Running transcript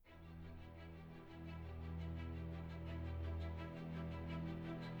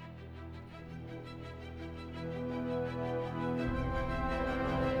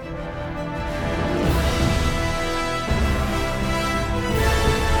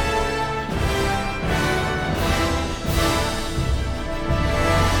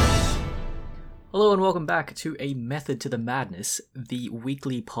Hello and welcome back to A Method to the Madness, the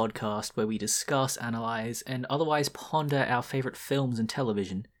weekly podcast where we discuss, analyse, and otherwise ponder our favourite films and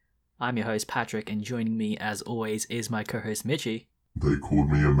television. I'm your host Patrick, and joining me as always is my co-host Mitchie. They called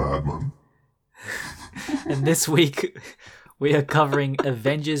me a madman. And this week we are covering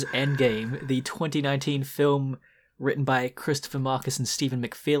Avengers Endgame, the 2019 film written by Christopher Marcus and Stephen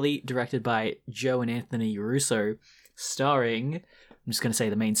McFeely, directed by Joe and Anthony Russo, starring, I'm just going to say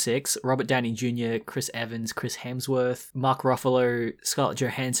the main six: Robert Downey Jr., Chris Evans, Chris Hemsworth, Mark Ruffalo, Scarlett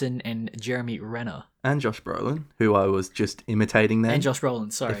Johansson, and Jeremy Renner. And Josh Brolin, who I was just imitating there. And Josh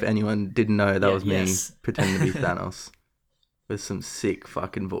Brolin, sorry. If anyone didn't know, that was me yes. pretending to be Thanos with some sick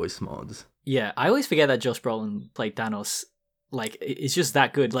fucking voice mods. Yeah, I always forget that Josh Brolin played Thanos. Like, it's just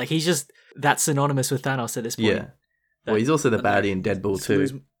that good. Like, he's just that synonymous with Thanos at this point. Yeah. Well, he's also the baddie in Deadpool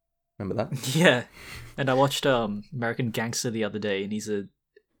 2. Remember that? Yeah. And I watched American Gangster the other day, and he's a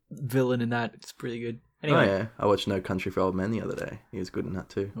villain in that. It's pretty good. Anyway. Oh, yeah. I watched No Country for Old Men the other day. He was good in that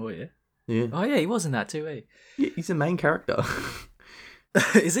too. Oh, yeah? Yeah. Oh, yeah, he was in that too, eh? Yeah, he's the main character.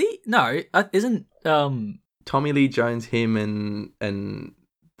 Is he? No, isn't... Tommy Lee Jones, him, and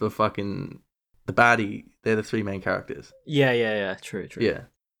the baddie, they're the three main characters. Yeah. True. Yeah.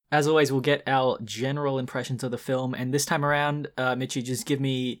 As always, we'll get our general impressions of the film, and this time around, Mitchie, just give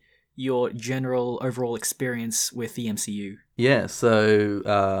me your general overall experience with the MCU. Yeah, so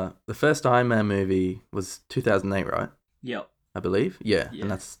the first Iron Man movie was 2008, right? Yep. I believe. Yeah. And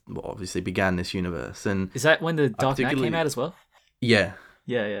that's what obviously began this universe. And is that when the Dark Knight came out as well? Yeah.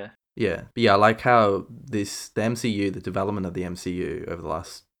 Yeah. Yeah. But yeah, I like how the MCU, the development of the MCU over the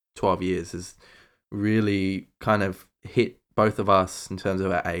last 12 years has really kind of hit both of us in terms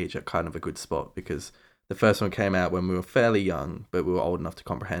of our age at kind of a good spot, because the first one came out when we were fairly young, but we were old enough to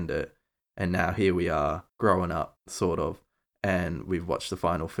comprehend it. And now here we are growing up, sort of, and we've watched the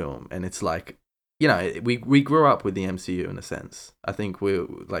final film. And it's like, you know, we grew up with the MCU in a sense. I think we're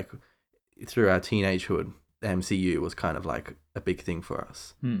like, through our teenagehood, the MCU was kind of like a big thing for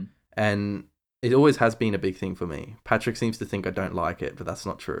us. And it always has been a big thing for me. Patrick seems to think I don't like it, but that's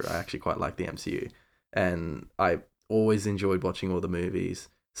not true. I actually quite like the MCU. And I always enjoyed watching all the movies.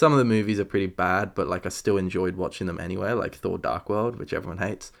 Some of the movies are pretty bad, but like I still enjoyed watching them anyway, like Thor Dark World, which everyone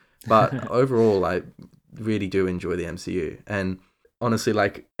hates. But overall, I really do enjoy the MCU. And honestly,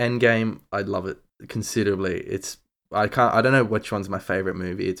 like Endgame, I love it considerably. I don't know which one's my favorite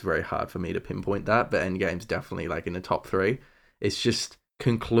movie. It's very hard for me to pinpoint that, but Endgame's definitely like in the top 3. It's just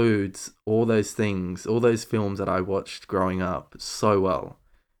concludes all those things, all those films that I watched growing up so well,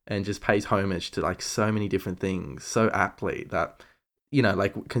 and just pays homage to like so many different things so aptly that, you know,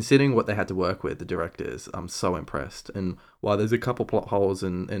 like considering what they had to work with, the directors, I'm so impressed. And while there's a couple plot holes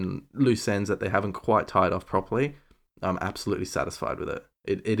and loose ends that they haven't quite tied off properly, I'm absolutely satisfied with it.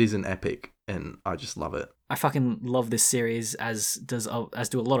 It is an epic, and I just love it. I fucking love this series, as do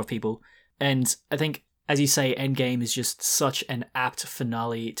a lot of people. And I think, as you say, Endgame is just such an apt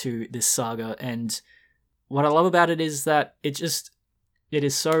finale to this saga. And what I love about it is that it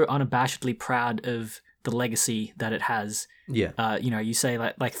is so unabashedly proud of the legacy that it has. Yeah. You know, you say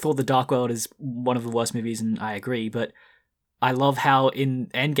like Thor: The Dark World is one of the worst movies, and I agree. But I love how in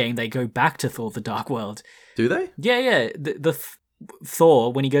Endgame they go back to Thor: The Dark World. Do they? Yeah. The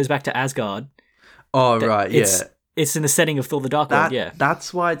Thor, when he goes back to Asgard. Oh, right. Yeah. It's in the setting of Thor: The Dark World. Yeah.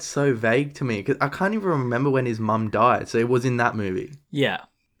 That's why it's so vague to me, because I can't even remember when his mum died. So it was in that movie. Yeah.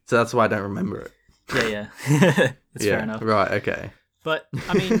 So that's why I don't remember it. Yeah. That's fair enough. Right. Okay. But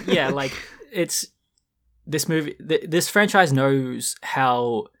I mean, yeah, like it's this movie. This franchise knows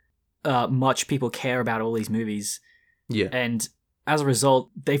how much people care about all these movies. Yeah. And as a result,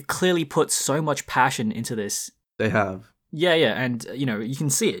 they've clearly put so much passion into this. They have. Yeah, and you know, you can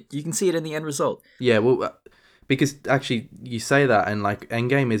see it. You can see it in the end result. Yeah, well, because actually you say that, and like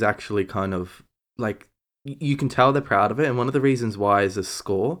Endgame is actually kind of like, you can tell they're proud of it, and one of the reasons why is the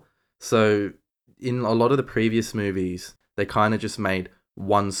score. So in a lot of the previous movies, they kind of just made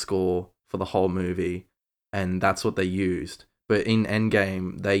one score for the whole movie, and that's what they used. But in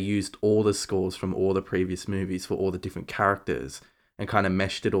Endgame, they used all the scores from all the previous movies for all the different characters and kind of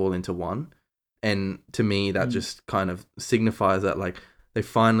meshed it all into one. And to me, that just kind of signifies that like they're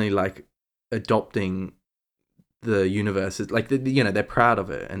finally like adopting the universe. Like, they're proud of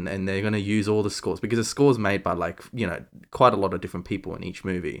it, and they're going to use all the scores, because the score's made by like, you know, quite a lot of different people in each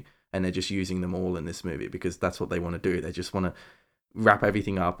movie, and they're just using them all in this movie because that's what they want to do. They just want to wrap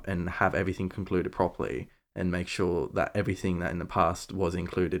everything up and have everything concluded properly and make sure that everything that in the past was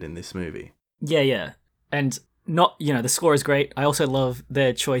included in this movie. Yeah. And not, you know, the score is great. I also love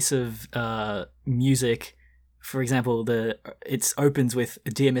their choice of music. For example, it opens with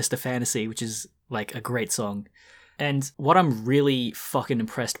Dear Mr. Fantasy, which is like a great song. And what I'm really fucking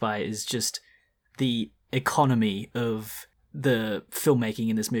impressed by is just the economy of the filmmaking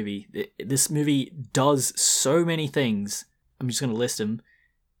in this movie. This movie does so many things. I'm just going to list them.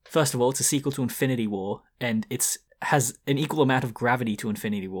 First of all, it's a sequel to Infinity War, and it's has an equal amount of gravity to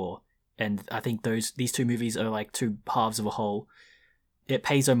Infinity War. And I think these two movies are like two halves of a whole. It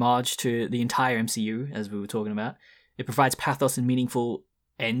pays homage to the entire MCU, as we were talking about. It provides pathos and meaningful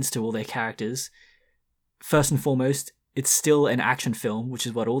ends to all their characters. First and foremost, it's still an action film, which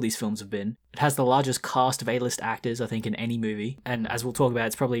is what all these films have been. It has the largest cast of A-list actors, I think, in any movie. And as we'll talk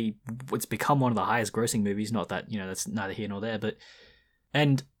about, it's become one of the highest grossing movies. Not that, that's neither here nor there, but...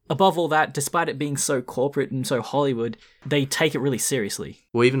 And above all that, despite it being so corporate and so Hollywood, they take it really seriously.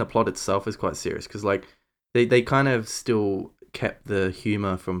 Well, even the plot itself is quite serious, because, like, they kind of still kept the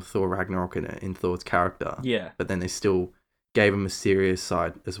humour from Thor Ragnarok in Thor's character. Yeah. But then they still gave him a serious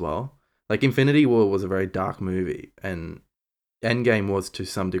side as well. Like, Infinity War was a very dark movie, and Endgame was to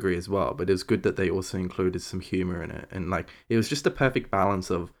some degree as well, but it was good that they also included some humour in it. And, like, it was just a perfect balance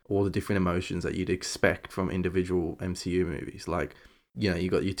of all the different emotions that you'd expect from individual MCU movies. Like, you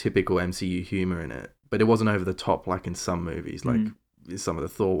got your typical MCU humour in it, but it wasn't over the top like in some movies. Like, some of the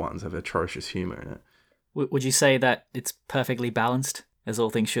Thor ones have atrocious humour in it. Would you say that it's perfectly balanced, as all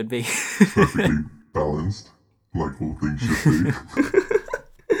things should be? Perfectly balanced, like all things should be.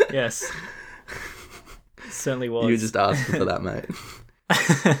 Yes. Certainly was. You just asked for that, mate.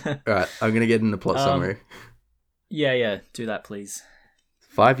 Alright, I'm going to get in the plot summary. Yeah, do that, please.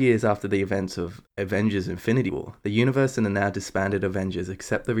 5 years after the events of Avengers Infinity War, the universe and the now disbanded Avengers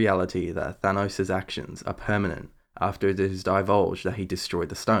accept the reality that Thanos' actions are permanent after it is divulged that he destroyed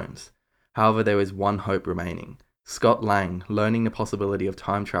the stones. However, there is one hope remaining. Scott Lang, learning the possibility of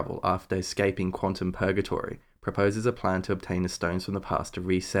time travel after escaping quantum purgatory, proposes a plan to obtain the stones from the past to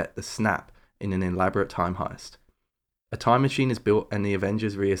reset the snap in an elaborate time heist. A time machine is built and the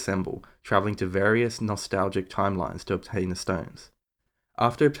Avengers reassemble, travelling to various nostalgic timelines to obtain the stones.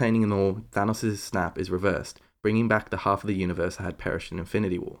 After obtaining them all, Thanos' snap is reversed, bringing back the half of the universe that had perished in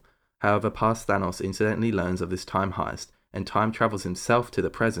Infinity War. However, past Thanos incidentally learns of this time heist, and time travels himself to the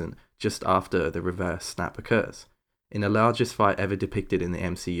present just after the reverse snap occurs. In the largest fight ever depicted in the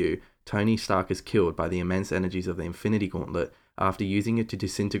MCU, Tony Stark is killed by the immense energies of the Infinity Gauntlet after using it to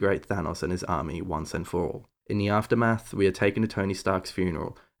disintegrate Thanos and his army once and for all. In the aftermath, we are taken to Tony Stark's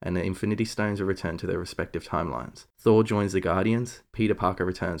funeral, and the Infinity Stones are returned to their respective timelines. Thor joins the Guardians, Peter Parker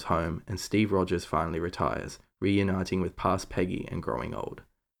returns home, and Steve Rogers finally retires, reuniting with past Peggy and growing old.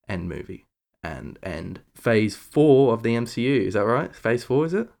 End movie. And end. Phase 4 of the MCU, is that right? Phase 4,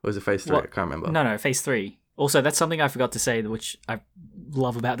 is it? Or is it Phase 3? I can't remember. No, Phase 3. Also, that's something I forgot to say, which I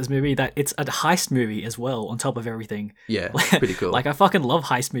love about this movie, that it's a heist movie as well, on top of everything. Yeah, pretty cool. Like, I fucking love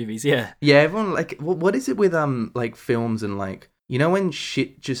heist movies, yeah. Yeah, everyone, like, what is it with, like, films and, like, when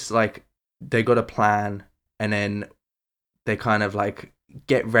shit just, like, they got a plan, and then they kind of, like,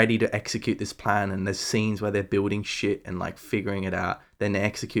 get ready to execute this plan, and there's scenes where they're building shit and, like, figuring it out, then they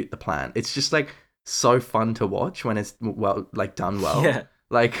execute the plan. It's just, like, so fun to watch when it's, well, like, done well. Yeah.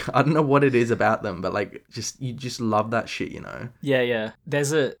 Like, I don't know what it is about them, but, like, you just love that shit, Yeah.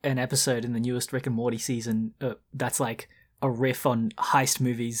 There's an episode in the newest Rick and Morty season that's, like, a riff on heist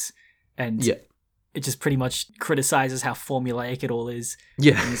movies, and it just pretty much criticizes how formulaic it all is.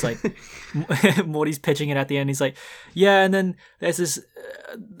 Yeah. And it's like, Morty's pitching it at the end, he's like, yeah, and then there's this,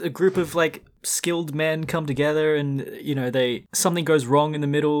 a group of, like, skilled men come together, and, something goes wrong in the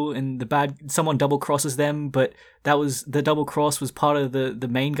middle, and someone double crosses them, but the double cross was part of the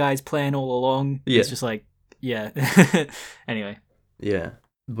main guy's plan all along. Yeah. It's just like, yeah. Anyway. Yeah.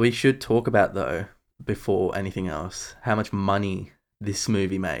 We should talk about, though, before anything else, how much money this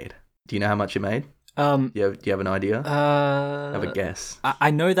movie made. Do you know how much it made? Do you have an idea? Have a guess.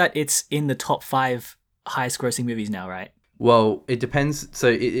 I know that it's in the top 5 highest grossing movies now, right? Well, it depends. So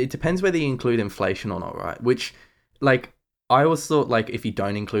it depends whether you include inflation or not, right? Which, like, I always thought, like, if you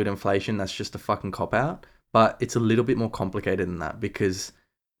don't include inflation, that's just a fucking cop-out. But it's a little bit more complicated than that, because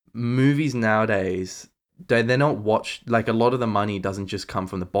movies nowadays, they're not watched, like, a lot of the money doesn't just come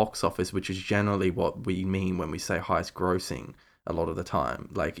from the box office, which is generally what we mean when we say highest grossing a lot of the time.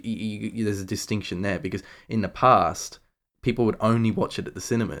 Like, there's a distinction there, because in the past, people would only watch it at the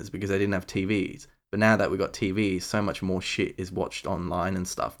cinemas because they didn't have TVs. But now that we've got TVs, so much more shit is watched online and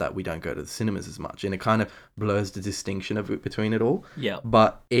stuff that we don't go to the cinemas as much. And it kind of blurs the distinction between it all. Yeah.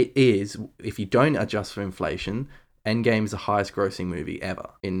 But it is, if you don't adjust for inflation, Endgame is the highest grossing movie ever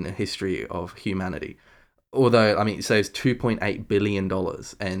in the history of humanity. Although, I mean, it says $2.8 billion,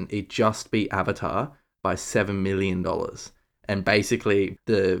 and it just beat Avatar by $7 million. And basically,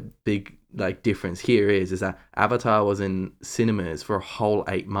 the big like difference here is that Avatar was in cinemas for a whole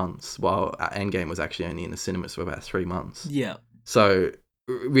 8 months, while Endgame was actually only in the cinemas for about 3 months. Yeah. So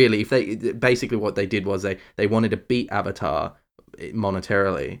really, if they basically what they did was they wanted to beat Avatar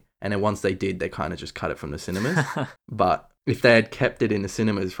monetarily, and then once they did, they kind of just cut it from the cinemas. But if they had kept it in the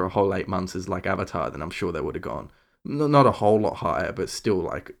cinemas for a whole 8 months as like Avatar, then I'm sure they would have gone not a whole lot higher, but still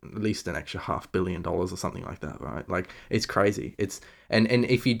like at least an extra $500 million or something like that, right? Like it's crazy. And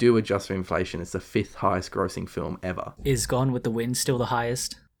if you do adjust for inflation, it's the 5th highest grossing film ever. Is Gone with the Wind still the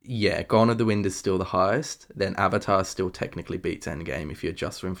highest? Yeah, Gone with the Wind is still the highest. Then Avatar still technically beats Endgame if you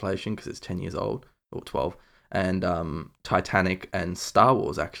adjust for inflation because it's 10 years old or 12. And Titanic and Star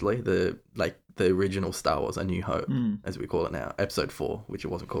Wars, actually, the original Star Wars, A New Hope, as we call it now, Episode 4, which it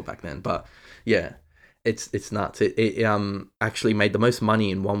wasn't called back then. But yeah, it's nuts. It actually made the most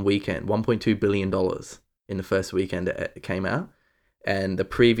money in one weekend, $1.2 billion in the first weekend it came out. And the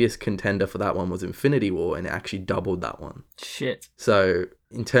previous contender for that one was Infinity War, and it actually doubled that one. Shit. So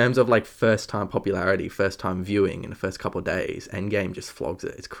in terms of like first time popularity, first time viewing in the first couple of days, Endgame just flogs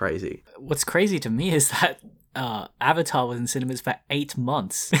it. It's crazy. What's crazy to me is that Avatar was in cinemas for 8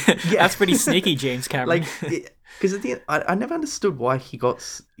 months. Yeah, that's pretty sneaky, James Cameron. Like, because at the end, I never understood why he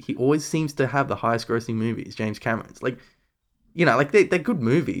always seems to have the highest grossing movies. James Cameron's like, you know, like they're good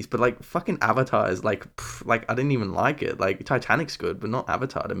movies, but like fucking Avatar is like I didn't even like it. Like Titanic's good, but not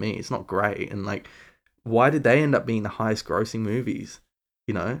Avatar to me. It's not great. And like, why did they end up being the highest grossing movies?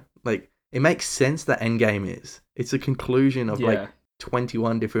 You know, like it makes sense that Endgame is. It's a conclusion of like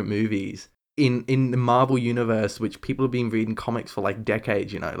 21 different movies in the Marvel universe, which people have been reading comics for like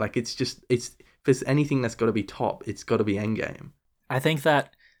decades. You know, like it's if there's anything that's got to be top, it's got to be Endgame. I think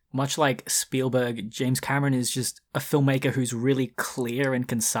that much like Spielberg, James Cameron is just a filmmaker who's really clear and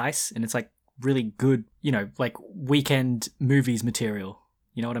concise, and it's like really good, you know, like weekend movies material.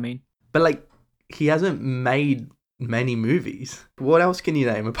 You know what I mean? But like, he hasn't made many movies. What else can you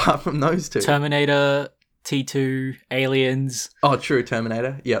name apart from those two? Terminator, T2, Aliens. Oh, true,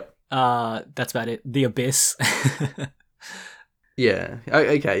 Terminator. Yep. That's about it. The Abyss. Yeah.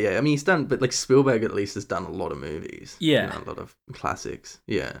 Okay. Yeah. I mean, he's done, but like Spielberg at least has done a lot of movies. Yeah. You know, a lot of classics.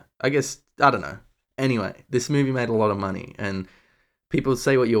 Yeah. I guess I don't know. Anyway, this movie made a lot of money, and people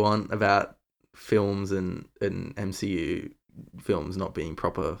say what you want about films and MCU films not being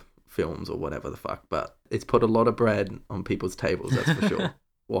proper films or whatever the fuck, but it's put a lot of bread on people's tables, that's for sure.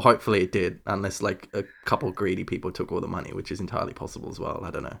 Well, hopefully it did, unless like a couple greedy people took all the money, which is entirely possible as well. I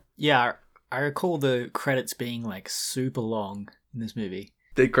don't know. Yeah, I recall the credits being like super long in this movie.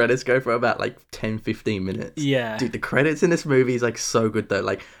 The credits go for about like 10-15 minutes. Yeah. Dude, the credits in this movie is like so good though.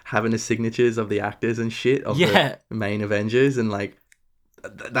 Like having the signatures of the actors and shit of the main Avengers, and like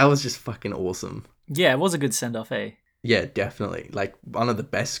that was just fucking awesome. Yeah, it was a good send-off, eh? Yeah, definitely. Like one of the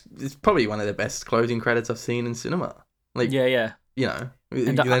best, it's probably one of the best closing credits I've seen in cinema. Like, yeah. You know,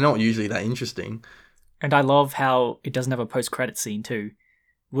 they're not usually that interesting. And I love how it doesn't have a post-credit scene too.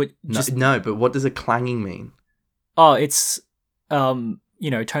 No, but what does a clanging mean? Oh, it's you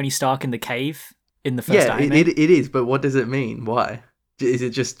know, Tony Stark in the cave in the first Iron Man. It is, but what does it mean? Why? Is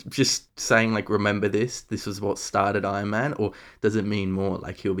it just saying like, remember this is what started Iron Man, or does it mean more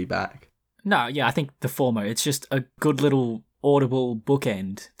like he'll be back? No, yeah, I think the former. It's just a good little audible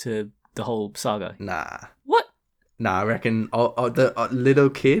bookend to the whole saga. Nah. What? Nah, I reckon the little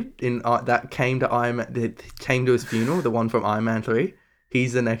kid in that came to Iron Man, that came to his funeral, the one from Iron Man 3,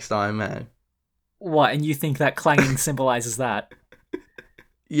 he's the next Iron Man. What, and you think that clanging symbolizes that?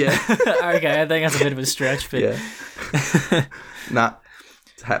 Yeah. Okay, I think that's a bit of a stretch, but... Yeah. Nah,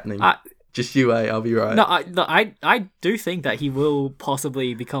 it's happening. Just you wait, I'll be right. No, I do think that he will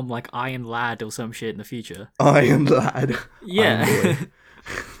possibly become like Iron Lad or some shit in the future. Iron Lad. Yeah. Iron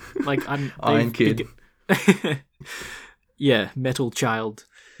Boy. Like Iron Kid. Yeah, Metal Child.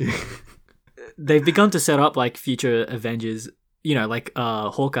 They've begun to set up like future Avengers. You know, like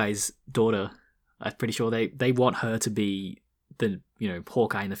Hawkeye's daughter. I'm pretty sure they want her to be the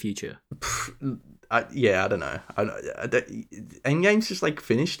Hawkeye in the future. I don't know. Endgame's just like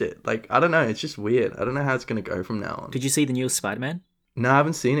finished it. Like I don't know. It's just weird. I don't know how it's gonna go from now on. Did you see the newest Spider-Man? No, I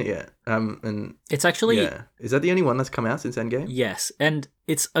haven't seen it yet. And it's actually Is that the only one that's come out since Endgame? Yes, and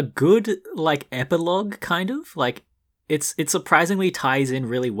it's a good like epilogue kind of like it surprisingly ties in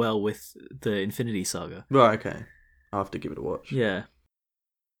really well with the Infinity Saga. Right. Okay. I'll have to give it a watch. Yeah.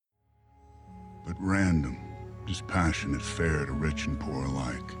 But random, dispassionate, fair to rich and poor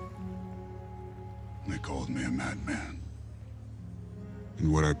alike. They called me a madman.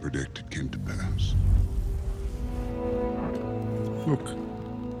 And what I predicted came to pass. Look.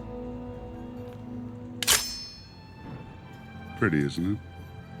 Pretty, isn't it?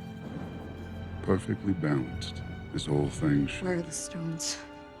 Perfectly balanced. This whole thing Where are the stones?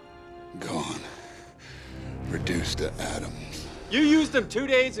 gone. Reduced to atoms. You used them 2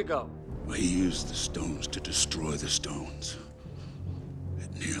 days ago. He used the stones to destroy the stones.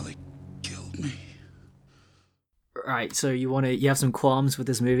 It nearly killed me. Right, so you have some qualms with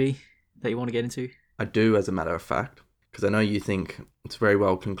this movie that you want to get into? I do, as a matter of fact, because I know you think it's very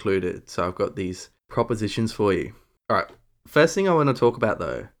well concluded. So I've got these propositions for you. All right. First thing I want to talk about,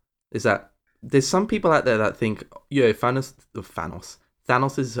 though, is that there's some people out there that think, Thanos'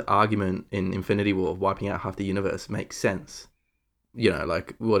 argument in Infinity War of wiping out half the universe makes sense. You know,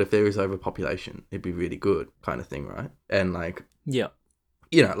 like, what if there is overpopulation? It'd be really good, kind of thing, right? And, like, Yeah.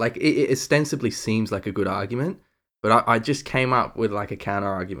 you know, like, it ostensibly seems like a good argument, but I just came up with, like, a counter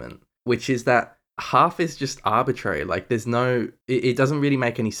argument, which is that half is just arbitrary. Like, there's no, it doesn't really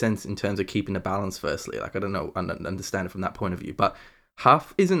make any sense in terms of keeping the balance, firstly. Like, I don't know, understand it from that point of view, but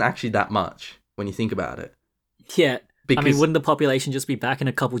half isn't actually that much when you think about it. Yeah. Because, I mean, wouldn't the population just be back in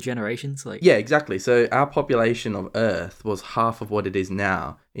a couple generations? Like, yeah, exactly. So our population of Earth was half of what it is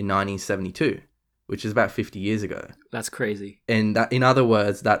now in 1972, which is about 50 years ago. That's crazy. And that, in other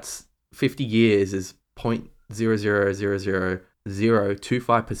words, that's 50 years is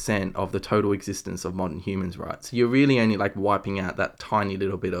 0.0000025% of the total existence of modern humans, right? So you're really only like wiping out that tiny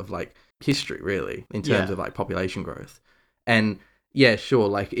little bit of like history, really, in terms of like population growth. And yeah, sure,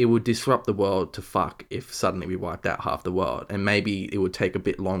 like it would disrupt the world to fuck if suddenly we wiped out half the world, and maybe it would take a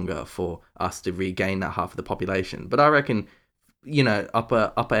bit longer for us to regain that half of the population. But I reckon, you know,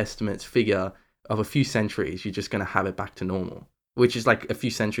 upper estimates figure of a few centuries, you're just going to have it back to normal, which is like a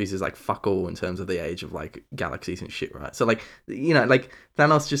few centuries is like fuck all in terms of the age of like galaxies and shit, right? So like, you know, like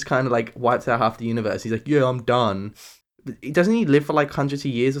Thanos just kind of like wipes out half the universe. He's like, yeah, I'm done. Doesn't he live for like hundreds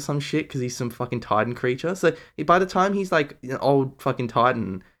of years or some shit because he's some fucking Titan creature? So by the time he's like an old fucking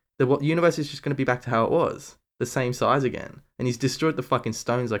Titan, the universe is just going to be back to how it was, the same size again. And he's destroyed the fucking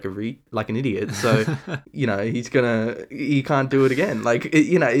stones like an idiot. So you know he can't do it again. Like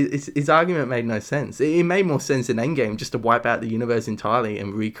you know, his argument made no sense. It made more sense in Endgame just to wipe out the universe entirely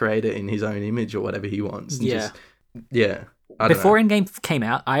and recreate it in his own image or whatever he wants. And Yeah. Before Endgame came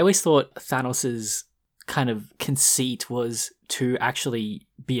out, I always thought Thanos's kind of conceit was to actually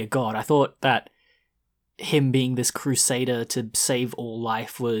be a god. I thought that him being this crusader to save all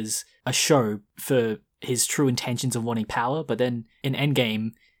life was a show for his true intentions of wanting power, but then in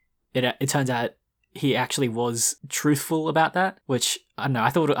Endgame, it turns out he actually was truthful about that, which, I don't know,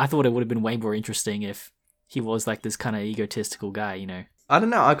 I thought it would have been way more interesting if he was like this kind of egotistical guy, you know? I don't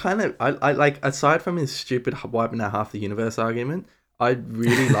know, I like, aside from his stupid wiping out half the universe argument, I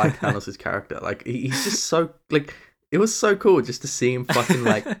really like Thanos' character. Like, he's just so, like, it was so cool just to see him fucking,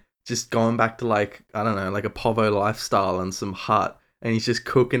 like, just going back to, like, I don't know, like a Povo lifestyle and some hut, and he's just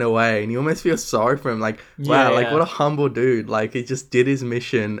cooking away, and you almost feel sorry for him. Like, wow, like, what a humble dude. Like, he just did his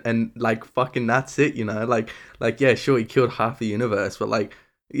mission, and, like, fucking that's it, you know? Like, yeah, sure, he killed half the universe, but, like,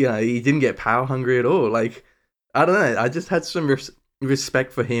 you know, he didn't get power hungry at all. Like, I don't know, I just had some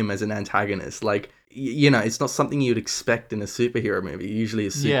respect for him as an antagonist. Like, you know, it's not something you'd expect in a superhero movie. Usually a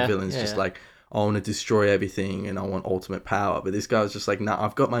supervillain's just like, I want to destroy everything and I want ultimate power. But this guy was just like, nah,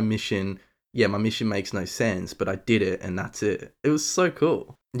 I've got my mission. Yeah, my mission makes no sense, but I did it and that's it. It was so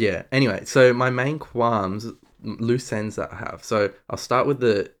cool. Yeah, anyway, so my main qualms, loose ends that I have. So I'll start with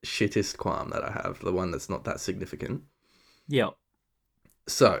the shittest qualm that I have, the one that's not that significant. Yeah.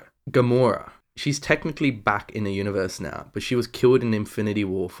 So, Gamora. She's technically back in the universe now, but she was killed in Infinity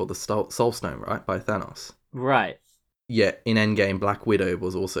War for the Soul Stone, right? By Thanos. Right. Yeah, in Endgame, Black Widow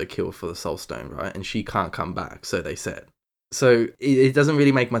was also killed for the Soul Stone, right? And she can't come back, so they said. So it doesn't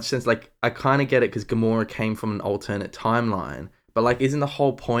really make much sense. Like, I kind of get it because Gamora came from an alternate timeline, but like, isn't the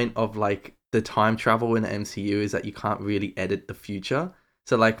whole point of like the time travel in the MCU is that you can't really edit the future?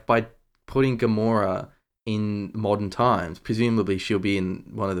 So like, by putting Gamora in modern times, presumably she'll be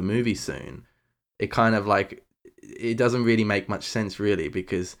in one of the movies soon. It kind of like, it doesn't really make much sense really,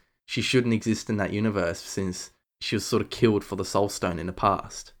 because she shouldn't exist in that universe since she was sort of killed for the Soul Stone in the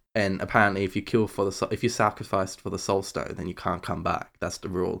past. And apparently if if you're sacrificed for the Soul Stone, then you can't come back. That's the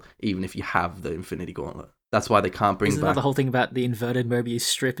rule, even if you have the Infinity Gauntlet. That's why they can't bring Isn't back... that the whole thing about the inverted Mobius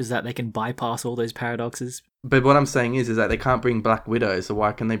strip, is that they can bypass all those paradoxes? But what I'm saying is that they can't bring Black Widow, so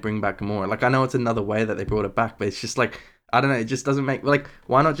why can they bring back Gamora? Like, I know it's another way that they brought it back, but it's just like, I don't know, it just doesn't make, like,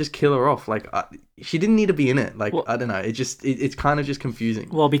 why not just kill her off? Like, she didn't need to be in it. Like, well, I don't know, it's kind of just confusing.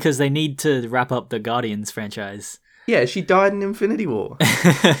 Well, because they need to wrap up the Guardians franchise. Yeah, she died in Infinity War.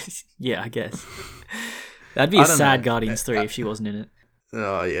 Yeah, I guess. That'd be a sad Guardians 3 if she wasn't in it.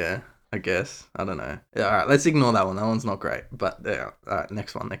 Oh, yeah. I guess. I don't know. Yeah, all right, let's ignore that one. That one's not great. But yeah, all right,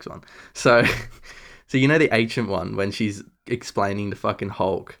 next one. So, so you know the ancient one when she's explaining to fucking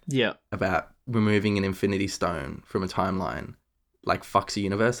Hulk Yeah. about removing an Infinity Stone from a timeline, like fucks the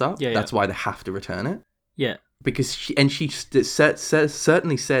universe up. Yeah, That's why they have to return it. Yeah. Because she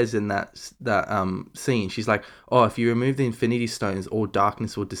certainly says in that scene, she's like, oh, if you remove the Infinity Stones, all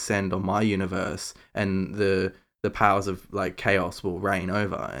darkness will descend on my universe, and the powers of like chaos will reign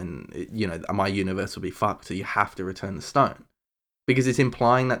over, and my universe will be fucked. So you have to return the stone, because it's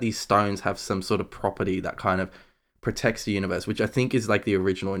implying that these stones have some sort of property that kind of protects the universe, which I think is like the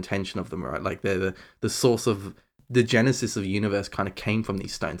original intention of them, right? Like they're the source of the genesis of the universe kind of came from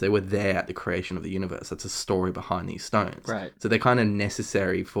these stones. They were there at the creation of the universe. That's a story behind these stones. Right. So they're kind of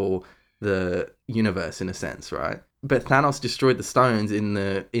necessary for the universe in a sense, right? But Thanos destroyed the stones in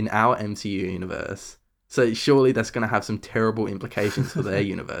our MCU universe. So surely that's going to have some terrible implications for their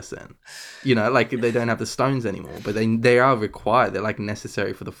universe then. Like they don't have the stones anymore, but they are required. They're like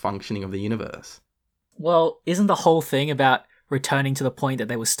necessary for the functioning of the universe. Well, isn't the whole thing about returning to the point that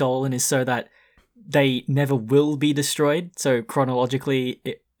they were stolen is so that they never will be destroyed? So chronologically,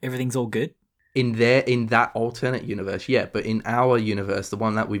 everything's all good? In that alternate universe, yeah. But in our universe, the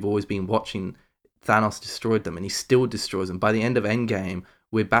one that we've always been watching, Thanos destroyed them, and he still destroys them. By the end of Endgame,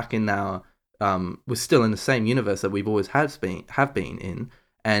 we're back in our... we're still in the same universe that we've always have been in,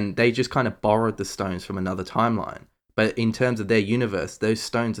 and they just kind of borrowed the stones from another timeline. But in terms of their universe, those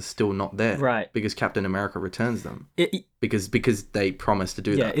stones are still not there, right? Because Captain America returns them, because they promised to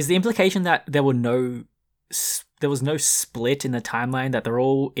do that. Is the implication that there was no split in the timeline, that they're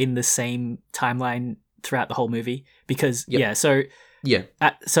all in the same timeline throughout the whole movie? Because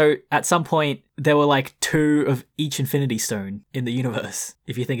so at some point there were like 2 of each Infinity Stone in the universe,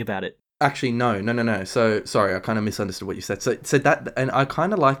 if you think about it. Actually, no. So, sorry, I kind of misunderstood what you said. So that, and I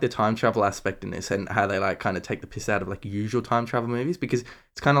kind of like the time travel aspect in this, and how they like kind of take the piss out of like usual time travel movies, because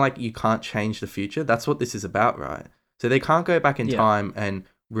it's kind of like you can't change the future. That's what this is about, right? So they can't go back in time and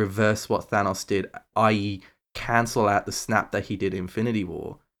reverse what Thanos did, i.e. cancel out the snap that he did in Infinity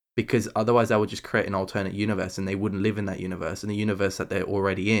War, because otherwise that would just create an alternate universe, and they wouldn't live in that universe. And the universe that they're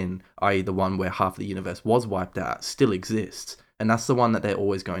already in, i.e. the one where half the universe was wiped out, still exists. And that's the one that they're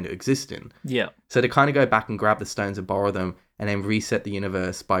always going to exist in. Yeah. So to kind of go back and grab the stones and borrow them, and then reset the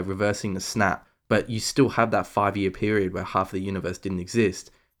universe by reversing the snap, but you still have that 5-year period where half of the universe didn't exist.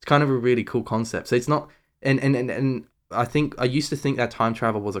 It's kind of a really cool concept. So it's not... And I think... I used to think that time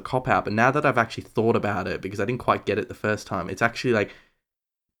travel was a cop-out, but now that I've actually thought about it, because I didn't quite get it the first time, it's actually like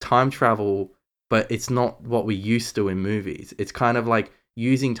time travel, but it's not what we used to in movies. It's kind of like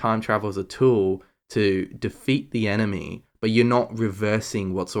using time travel as a tool to defeat the enemy, but you're not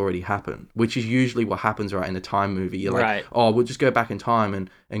reversing what's already happened, which is usually what happens, right, in a time movie. You're like, oh, we'll just go back in time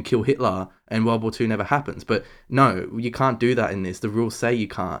and kill Hitler, and World War II never happens. But no, you can't do that in this. The rules say you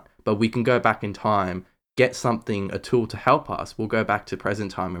can't, but we can go back in time, get something, a tool to help us. We'll go back to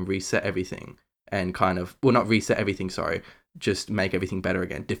present time and reset everything, and kind of, well, not reset everything, sorry, just make everything better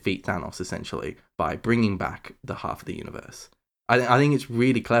again, defeat Thanos, essentially, by bringing back the half of the universe. I think it's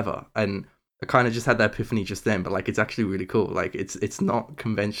really clever, and I kind of just had that epiphany just then, but like it's actually really cool. Like it's not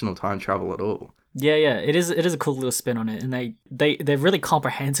conventional time travel at all. Yeah, it is a cool little spin on it, and they're really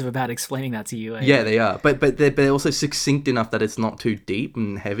comprehensive about explaining that to you. Yeah, they are, but they're also succinct enough that it's not too deep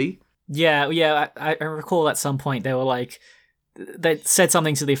and heavy. Yeah. I recall at some point they were like, they said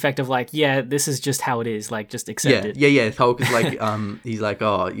something to the effect of like, yeah, this is just how it is. Like, just accept it. Yeah. Hulk is like, he's like,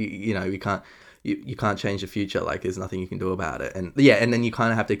 oh, you know, we can't. You can't change the future, like there's nothing you can do about it, and then you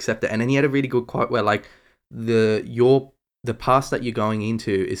kind of have to accept it. And then he had a really good quote where like the past that you're going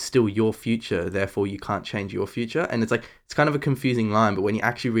into is still your future, therefore you can't change your future. And it's like, it's kind of a confusing line, but when you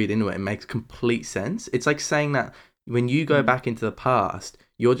actually read into it, it makes complete sense. It's like saying that when you go back into the past,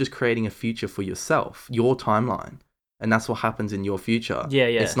 you're just creating a future for yourself, your timeline, and that's what happens in your future. Yeah.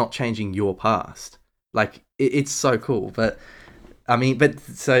 It's not changing your past. Like it's so cool. But I mean,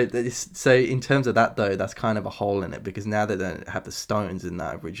 so in terms of that though, that's kind of a hole in it, because now they don't have the stones in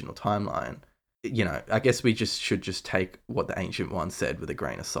that original timeline. You know, I guess we should take what the Ancient One said with a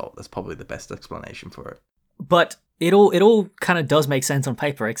grain of salt. That's probably the best explanation for it. But it all kind of does make sense on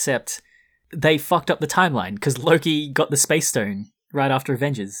paper, except they fucked up the timeline because Loki got the Space Stone right after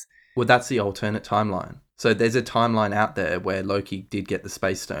Avengers. Well, that's the alternate timeline. So there's a timeline out there where Loki did get the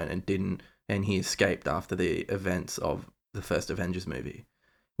Space Stone and he escaped after the events of the first Avengers movie,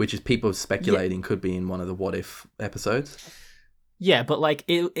 which is people speculating could be in one of the What If episodes. Yeah, but like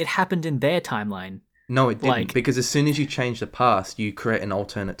it happened in their timeline. No, it didn't, because as soon as you change the past, you create an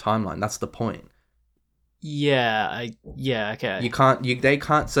alternate timeline. That's the point. Okay. They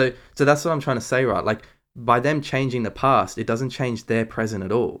can't. So that's what I'm trying to say, right? Like, by them changing the past, it doesn't change their present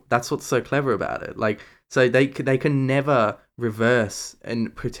at all. That's what's so clever about it. Like, so they can never reverse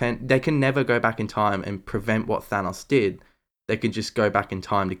and pretend. They can never go back in time and prevent what Thanos did. They can just go back in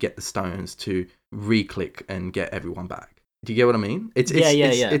time to get the stones to re-click and get everyone back. Do you get what I mean? It's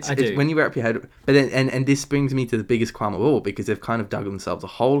when you wrap your head. But then, and this brings me to the biggest qualm of all, because they've kind of dug themselves a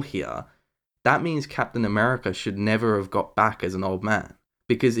hole here. That means Captain America should never have got back as an old man.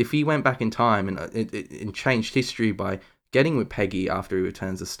 Because if he went back in time and changed history by getting with Peggy after he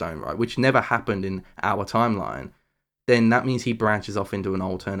returns the stone, right, which never happened in our timeline, then that means he branches off into an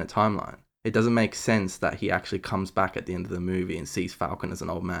alternate timeline. It doesn't make sense that he actually comes back at the end of the movie and sees Falcon as an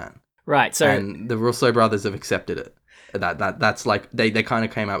old man. Right, so... And the Russo brothers have accepted it. That's like, they kind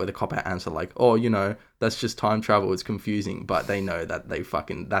of came out with a cop-out answer like, oh, that's just time travel, it's confusing, but they know that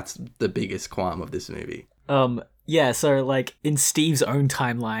that's the biggest qualm of this movie. Yeah, so like in Steve's own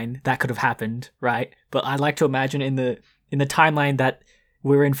timeline, that could have happened, right? But I'd like to imagine in the timeline that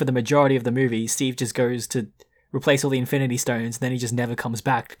we're in for the majority of the movie, Steve just goes to replace all the Infinity Stones, and then he just never comes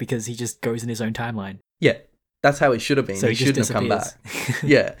back because he just goes in his own timeline. Yeah, that's how it should have been. So he shouldn't have come back.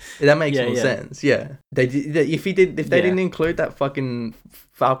 Yeah, that makes more sense. Yeah, they didn't include that fucking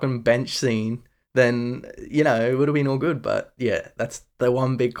Falcon bench scene, then it would have been all good. But yeah, that's the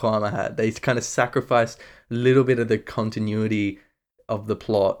one big climb I had. They kind of sacrificed a little bit of the continuity of the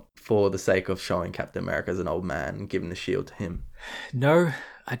plot for the sake of showing Captain America as an old man and giving the shield to him. No,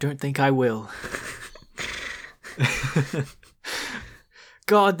 I don't think I will.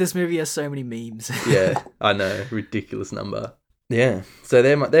 God, this movie has so many memes. Yeah, I know, ridiculous number. Yeah, so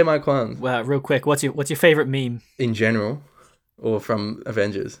they're my clones. Well, real quick, what's your favorite meme in general, or from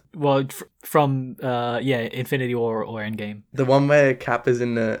Avengers? Well, from Infinity War or Endgame. The one where Cap is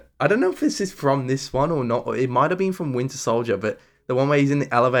in the... I don't know if this is from this one or not. It might have been from Winter Soldier, but the one where he's in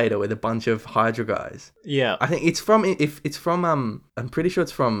the elevator with a bunch of Hydra guys. Yeah, I think it's from... If it's from I'm pretty sure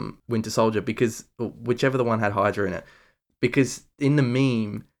it's from Winter Soldier, because whichever the one had Hydra in it. Because in the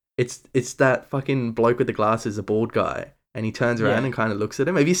meme, it's that fucking bloke with the glasses, a bald guy, and he turns around and kind of looks at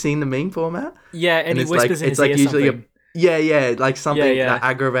him. Have you seen the meme format? Yeah, and he whispers in his ear usually something. Like something that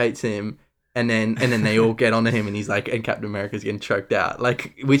aggravates him, and then they all get onto him, and he's like, and Captain America's getting choked out,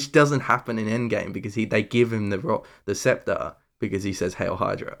 like, which doesn't happen in Endgame because they give him the scepter because he says Hail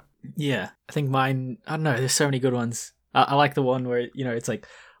Hydra. Yeah, I think mine. I don't know. There's so many good ones. I like the one where it's like,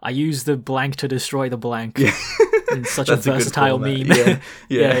 I use the blank to destroy the blank. Yeah. It's such a versatile meme.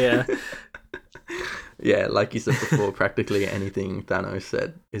 Yeah. Yeah, like you said before, practically anything Thanos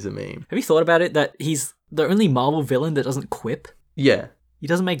said is a meme. Have you thought about it that he's the only Marvel villain that doesn't quip? Yeah. He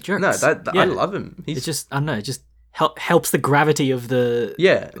doesn't make jokes. No, I love him. It's just, I don't know, it just helps the gravity of the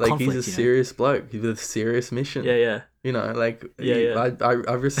conflict, he's a serious bloke. He's a serious mission. Yeah.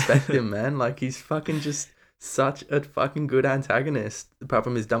 I respect him, man. Like, he's fucking just such a fucking good antagonist, apart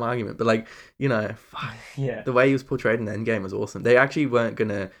from his dumb argument. But the way he was portrayed in Endgame was awesome. They actually weren't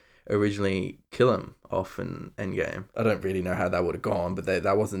gonna originally kill him off in Endgame. I don't really know how that would have gone, but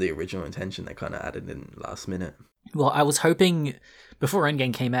that wasn't the original intention. They kind of added in last minute. Well, I was hoping, before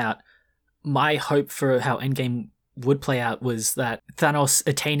Endgame came out, my hope for how Endgame would play out was that Thanos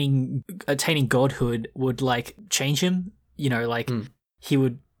attaining godhood would change him. He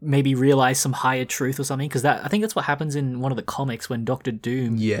would maybe realize some higher truth or something, because I think that's what happens in one of the comics when Doctor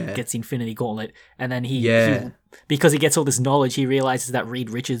Doom gets the Infinity Gauntlet, and then he because he gets all this knowledge, he realizes that Reed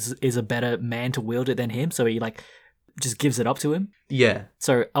Richards is a better man to wield it than him, so he just gives it up to him. Yeah.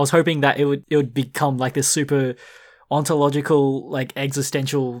 So I was hoping that it would become this super ontological,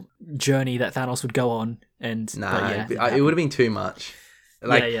 existential journey that Thanos would go on, and it would have been too much.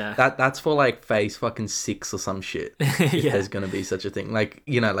 That's for phase fucking 6 or some shit. If there's gonna be such a thing,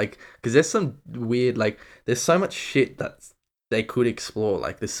 because there's some weird, there's so much shit that they could explore,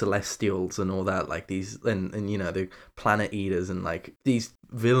 the Celestials and all that, these and the planet eaters and these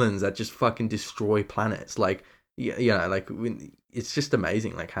villains that just fucking destroy planets. It's just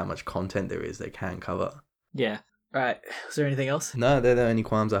amazing how much content there is they can cover. Yeah. Right. Is there anything else? No, they're the only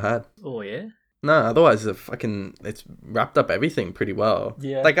qualms I had. Oh yeah. No, otherwise it's wrapped up everything pretty well.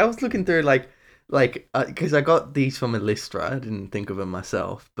 Yeah. I was looking through because I got these from a list, right? I didn't think of them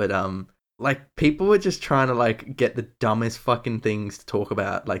myself, but people were just trying to get the dumbest fucking things to talk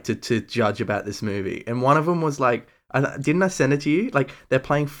about, to judge about this movie. And one of them was didn't I send it to you? They're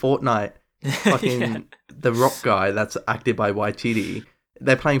playing Fortnite, fucking the rock guy that's acted by Waititi.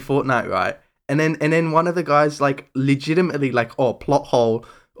 They're playing Fortnite, right? And then one of the guys legitimately plot hole.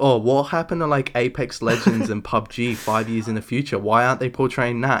 oh, what happened to like Apex Legends and PUBG 5 years in the future? Why aren't they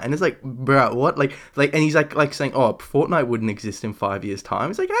portraying that? And it's like, bro, what? Like, and he's like saying, oh, Fortnite wouldn't exist in 5 years' time.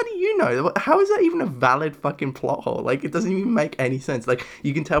 It's like, how do you know? How is that even a valid fucking plot hole? Like, it doesn't even make any sense. Like,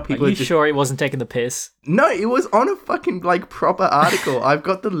 you can tell people. Are you sure he wasn't taking the piss? No, it was on a fucking like proper article. I've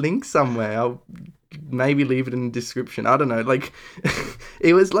got the link somewhere. I'll maybe leave it in the description. I don't know. Like,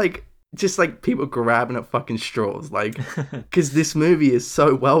 it was like. Just like people grabbing at fucking straws, like, because this movie is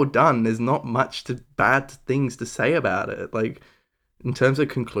so well done. There's not much bad things to say about it. Like, in terms of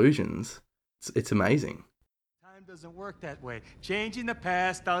conclusions, it's amazing. Time doesn't work that way. Changing the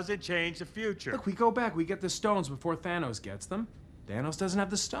past doesn't change the future. Look, we go back, we get the stones before Thanos gets them. Thanos doesn't have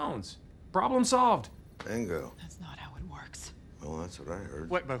the stones. Problem solved. Bingo. That's not how it works. Well, that's what I heard.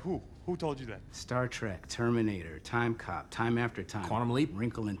 Wait, but who? Who told you that? Star Trek, Terminator, Time Cop, Time After Time. Quantum Leap.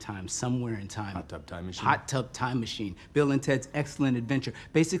 Wrinkle in Time, Somewhere in Time. Hot Tub Time Machine. Hot Tub Time Machine. Bill and Ted's Excellent Adventure.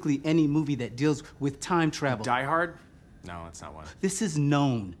 Basically any movie that deals with time travel. Die Hard? No, that's not one. This is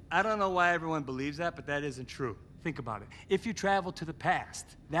known. I don't know why everyone believes that, but that isn't true. Think about it. If you travel to the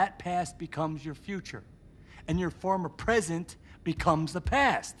past, that past becomes your future. And your former present becomes the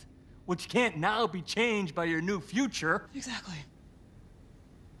past, which can't now be changed by your new future. Exactly.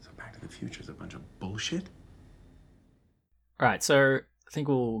 So Back to the Future is a bunch of bullshit? Alright, so I think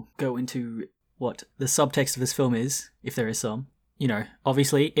we'll go into what the subtext of this film is, if there is some. You know,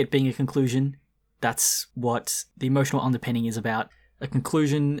 obviously, it being a conclusion, that's what the emotional underpinning is about. A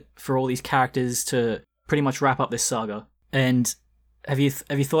conclusion for all these characters to pretty much wrap up this saga. And have you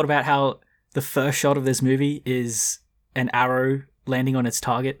thought about how the first shot of this movie is an arrow landing on its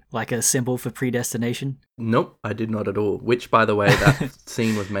target, like a symbol for predestination? Nope, I did not at all. Which, by the way, that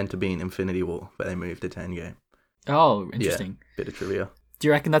scene was meant to be in Infinity War, but they moved it to Endgame. Oh, interesting. Yeah, bit of trivia. Do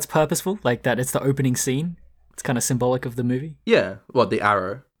you reckon that's purposeful? Like that it's the opening scene? It's kind of symbolic of the movie? Yeah, what, the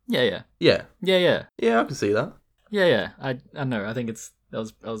arrow? Yeah. Yeah. Yeah. Yeah, I can see that. Yeah. I don't know. I think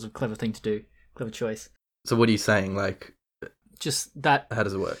that was a clever thing to do. Clever choice. So what are you saying? Like, just that. How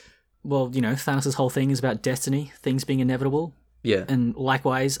does it work? Well, you know, Thanos' whole thing is about destiny, things being inevitable. Yeah. And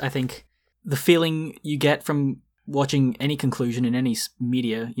likewise, I think the feeling you get from watching any conclusion in any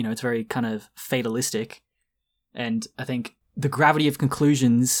media, you know, it's very kind of fatalistic. And I think the gravity of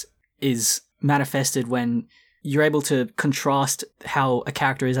conclusions is manifested when you're able to contrast how a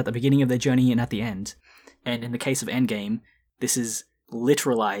character is at the beginning of their journey and at the end. And in the case of Endgame, this is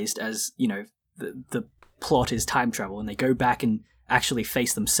literalized as, you know, the plot is time travel and they go back and actually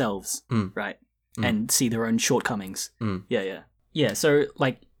face themselves, right? And see their own shortcomings. Yeah, so,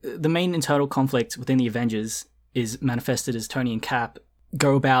 like, the main internal conflict within the Avengers is manifested as Tony and Cap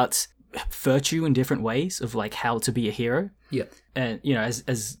go about virtue in different ways of, like, how to be a hero. Yeah. And, you know,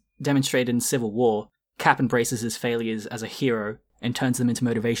 as demonstrated in Civil War, Cap embraces his failures as a hero and turns them into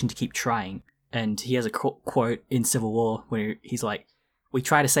motivation to keep trying. And he has a quote in Civil War where he's like, "We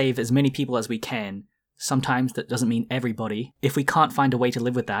try to save as many people as we can. Sometimes that doesn't mean everybody. If we can't find a way to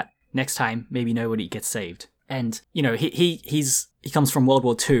live with that, next time maybe nobody gets saved." And, you know, he comes from World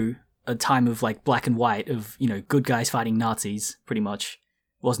War II, a time of, like, black and white, of, you know, good guys fighting Nazis, pretty much.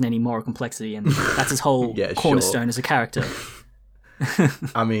 Wasn't any moral complexity, and that's his whole cornerstone as a character.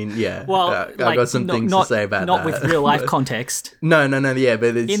 I mean, yeah. Well, I've got some things to say about that. Not with real life context. No, yeah,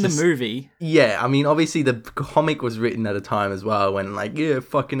 but it's in just, the movie. Yeah, I mean, obviously the comic was written at a time as well when, like, yeah,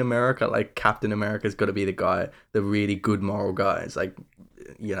 fucking America, like, Captain America's got to be the guy, the really good moral guy. It's like,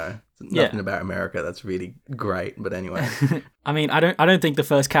 you know, nothing about America that's really great, but anyway. I mean, I don't think the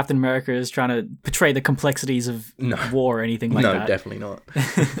first Captain America is trying to portray the complexities of war or anything like that. No, definitely not.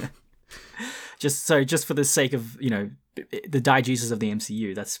 just for the sake of, you know, the diegesis of the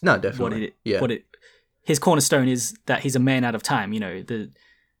MCU, that's definitely his cornerstone is that he's a man out of time, you know,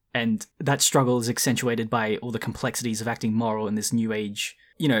 and that struggle is accentuated by all the complexities of acting moral in this new age,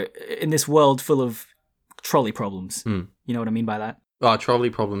 you know, in this world full of trolley problems. You know what I mean by that? Oh, trolley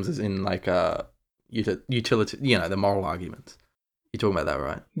problems is in, like, utility, you know, the moral arguments. You're talking about that,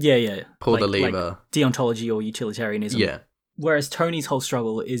 right? Yeah. Pull the lever. Like deontology or utilitarianism. Yeah. Whereas Tony's whole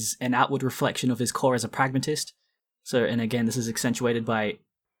struggle is an outward reflection of his core as a pragmatist. So, and again, this is accentuated by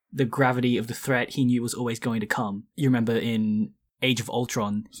the gravity of the threat he knew was always going to come. You remember in Age of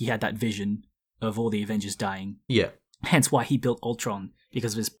Ultron, he had that vision of all the Avengers dying. Yeah. Hence why he built Ultron,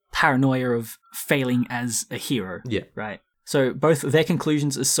 because of his paranoia of failing as a hero. Yeah. Right? So both their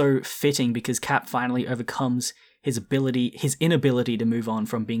conclusions are so fitting because Cap finally overcomes his inability to move on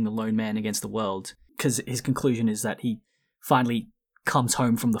from being the lone man against the world. Because his conclusion is that he finally comes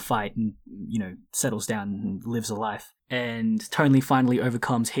home from the fight and, you know, settles down and lives a life. And Tony finally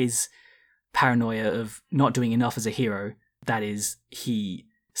overcomes his paranoia of not doing enough as a hero. That is, he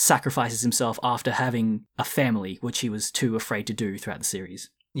sacrifices himself after having a family, which he was too afraid to do throughout the series.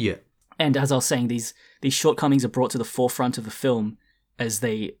 Yeah. And as I was saying, these shortcomings are brought to the forefront of the film as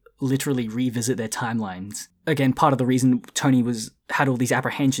they literally revisit their timelines. Again, part of the reason Tony had all these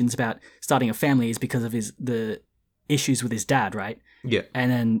apprehensions about starting a family is because of the issues with his dad, right? Yeah.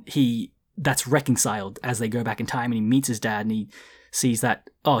 And then that's reconciled as they go back in time, and he meets his dad, and he sees that,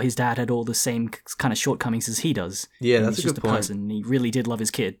 his dad had all the same kind of shortcomings as he does. Yeah, and that's he's a just good point. Person, and he really did love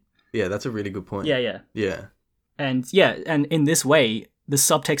his kid. Yeah, that's a really good point. Yeah. Yeah. And in this way, the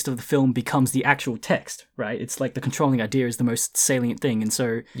subtext of the film becomes the actual text, right? It's like the controlling idea is the most salient thing, and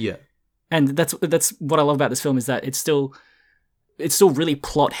so Yeah. and that's what I love about this film is that it's still really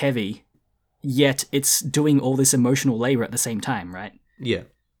plot heavy, yet it's doing all this emotional labor at the same time, right? Yeah.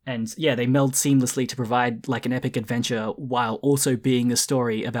 And yeah, they meld seamlessly to provide like an epic adventure while also being a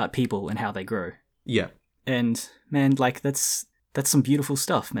story about people and how they grow. Yeah. And man, like that's some beautiful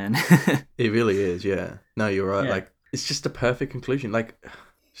stuff, man. It really is, yeah. No, you're right. Yeah. Like, it's just a perfect conclusion. Like,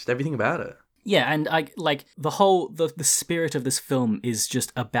 just everything about it. Yeah, and I like the spirit of this film is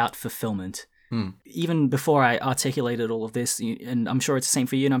just about fulfillment. Even before I articulated all of this, and I'm sure it's the same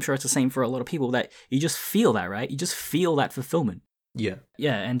for you, and I'm sure it's the same for a lot of people, that you just feel that, right? You just feel that fulfillment. Yeah.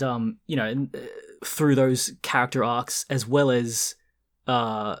 Yeah, and through those character arcs, as well as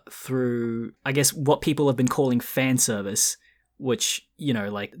through, I guess, what people have been calling fan service, which,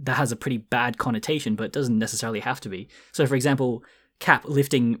 like, that has a pretty bad connotation, but it doesn't necessarily have to be. So, for example, Cap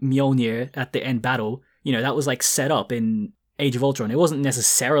lifting Mjolnir at the end battle, that was, like, set up in Age of Ultron. It wasn't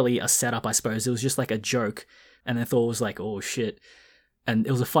necessarily a setup, I suppose. It was just, like, a joke, and then Thor was like, oh, shit. And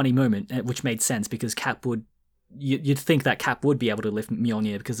it was a funny moment, which made sense, because Cap would... You'd think that Cap would be able to lift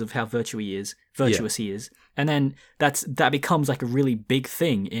Mjolnir because of how virtuous he is. And then that becomes, like, a really big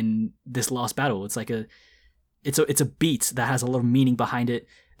thing in this last battle. It's like it's a beat that has a lot of meaning behind it,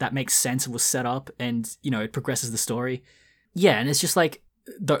 that makes sense, was set up, and, it progresses the story. Yeah, and it's just like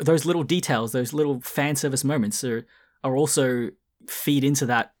those little details, those little fan service moments are also feed into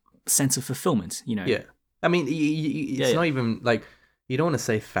that sense of fulfillment, Yeah. I mean, it's not even, like, you don't want to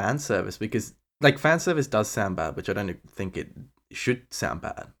say fan service because, like, fan service does sound bad, which I don't think it should sound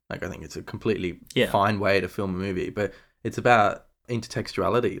bad. Like, I think it's a completely fine way to film a movie, but it's about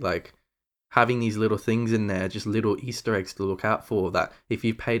intertextuality, like, having these little things in there, just little Easter eggs to look out for, that if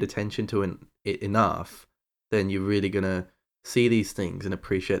you paid attention to it enough, then you're really going to see these things and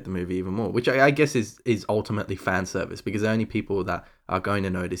appreciate the movie even more, which I guess is ultimately fan service, because the only people that are going to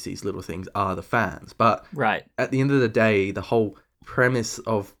notice these little things are the fans. But right at the end of the day, the whole premise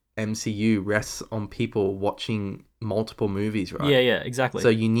of MCU rests on people watching multiple movies, right? Yeah, exactly. So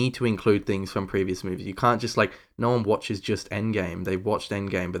you need to include things from previous movies. You can't just, like, no one watches just Endgame. They've watched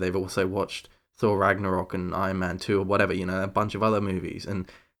Endgame, but they've also watched Thor Ragnarok and Iron Man 2 or whatever, a bunch of other movies. And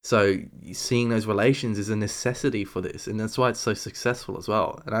so seeing those relations is a necessity for this, and that's why it's so successful as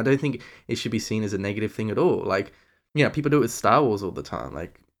well. And I don't think it should be seen as a negative thing at all. Like, people do it with Star Wars all the time,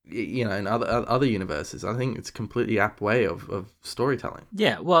 like, in other universes. I think it's a completely apt way of storytelling.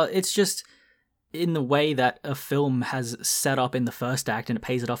 Yeah, well, it's just in the way that a film has set up in the first act and it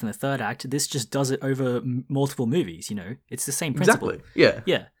pays it off in the third act. This just does it over multiple movies. It's the same principle.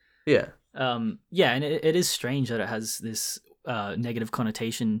 Exactly. Yeah. And it is strange that it has this negative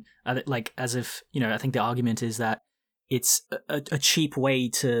connotation, like, as if, I think the argument is that it's a cheap way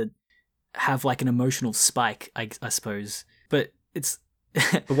to have, like, an emotional spike, I suppose, but it's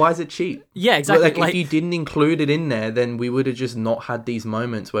but why is it cheap? Yeah, exactly. Like, if you didn't include it in there, then we would have just not had these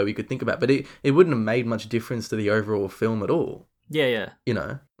moments where we could think about it. But it wouldn't have made much difference to the overall film at all. Yeah.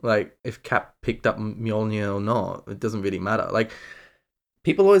 Like, if Cap picked up Mjolnir or not, it doesn't really matter. Like,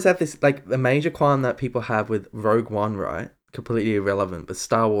 people always have this, like, the major qualm that people have with Rogue One, right? Completely irrelevant, but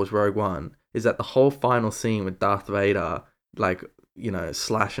Star Wars Rogue One is that the whole final scene with Darth Vader, like,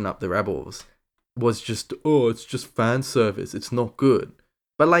 slashing up the rebels, was just, it's just fan service. It's not good.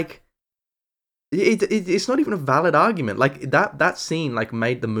 But, like, it's not even a valid argument. Like, that scene, like,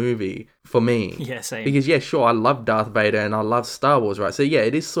 made the movie for me. Yeah, same. Because, yeah, sure, I love Darth Vader and I love Star Wars, right? So, yeah,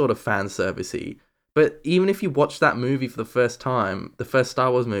 it is sort of fan servicey. But even if you watch that movie for the first time, the first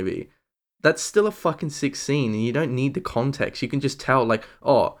Star Wars movie, that's still a fucking sick scene, and you don't need the context. You can just tell, like,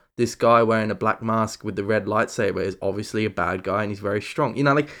 this guy wearing a black mask with the red lightsaber is obviously a bad guy and he's very strong.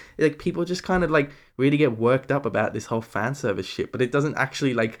 Like people just kind of, like, really get worked up about this whole fan service shit, but it doesn't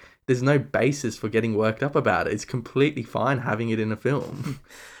actually, like, there's no basis for getting worked up about it. It's completely fine having it in a film.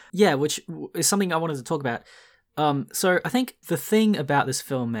 Yeah, which is something I wanted to talk about. So I think the thing about this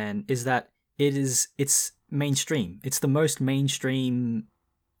film, man, is that it's mainstream. It's the most mainstream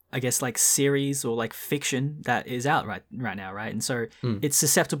I guess like series or like fiction that is out right now, right? And so it's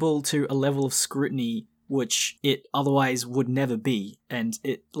susceptible to a level of scrutiny which it otherwise would never be. And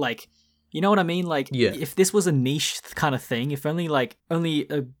it like, you know what I mean? Like if this was a niche kind of thing, if only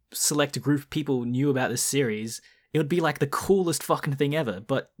a select group of people knew about this series, it would be like the coolest fucking thing ever.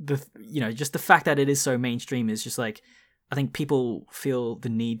 But just the fact that it is so mainstream is just like, I think people feel the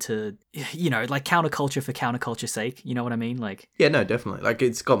need to, like counterculture for counterculture's sake. You know what I mean? Like, yeah, no, definitely. Like,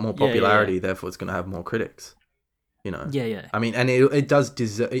 it's got more popularity, therefore it's going to have more critics. Yeah. I mean, and it does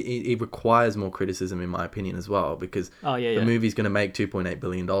it requires more criticism, in my opinion, as well, because the movie's going to make $2.8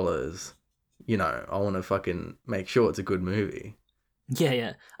 billion. I want to fucking make sure it's a good movie.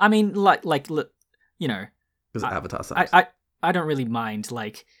 Yeah. I mean, because Avatar sucks. I don't really mind.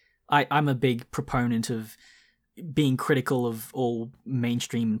 Like, I'm a big proponent of being critical of all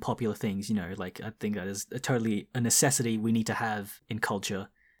mainstream and popular things, like I think that is totally a necessity we need to have in culture.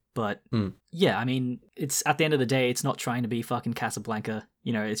 But yeah, I mean, it's at the end of the day, it's not trying to be fucking Casablanca.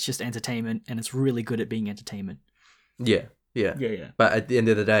 It's just entertainment, and it's really good at being entertainment. Yeah. But at the end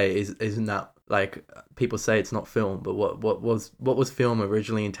of the day, isn't that like people say it's not film, but what was film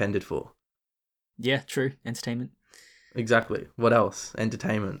originally intended for? Yeah, true, entertainment. Exactly. What else?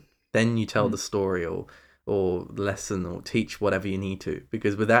 Entertainment. Then you tell the story or lesson or teach whatever you need to,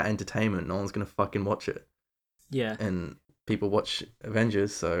 because without entertainment, no one's gonna fucking watch it. Yeah. And people watch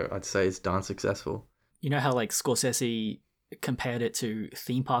Avengers, so I'd say it's darn successful. You know how like Scorsese compared it to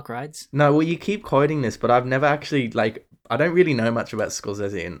theme park rides? No, well, you keep quoting this, but I've never actually I don't really know much about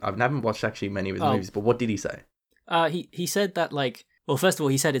Scorsese, and I've never watched actually many of his movies. But what did he say? He said that first of all,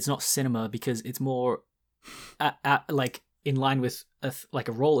 he said it's not cinema because it's more in line with a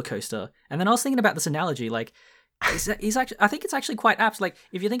roller coaster. And then I was thinking about this analogy, like he's actually, I think it's actually quite apt. Like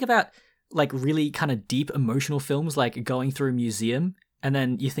if you think about like really kind of deep emotional films, like going through a museum, and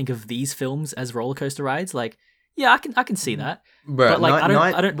then you think of these films as roller coaster rides, like yeah, I can see that. Bro, but like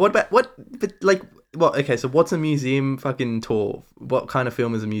I don't. What about what? But like, what? Okay, so what's a museum fucking tour? What kind of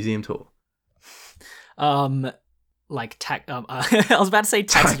film is a museum tour? Like I was about to say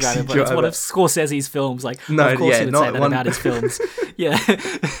Taxi Driver, but it's one of Scorsese's films. Like, no, of course he would say that one... about his films. Yeah.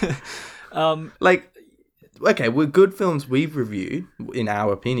 Okay, well, good films we've reviewed, in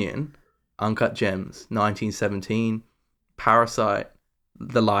our opinion: Uncut Gems, 1917, Parasite,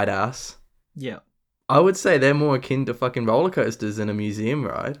 The Lighthouse. Yeah. I would say they're more akin to fucking roller coasters than a museum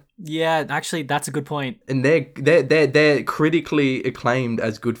ride. Yeah, actually, that's a good point. And they're critically acclaimed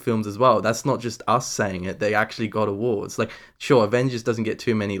as good films as well. That's not just us saying it. They actually got awards. Like, sure, Avengers doesn't get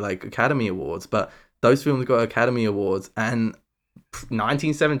too many like Academy Awards, but those films got Academy Awards. And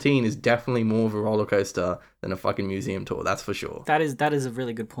 1917 is definitely more of a roller coaster than a fucking museum tour. That's for sure. That is a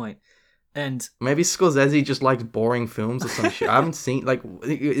really good point. And maybe Scorsese just likes boring films or some shit. I haven't seen, like,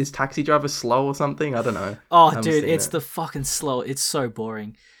 is Taxi Driver slow or something? I don't know. Oh, dude, it's the fucking slow. It's so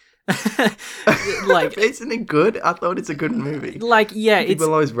boring. Like, isn't it good? I thought it's a good movie. Like, yeah,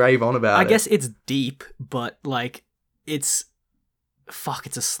 people always rave on about it. I guess it's deep, but like, it's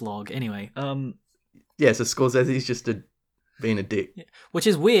a slog. Anyway, yeah. So Scorsese's just being a dick. Yeah. Which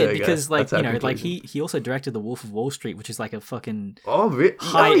is weird because like he also directed The Wolf of Wall Street, which is like a fucking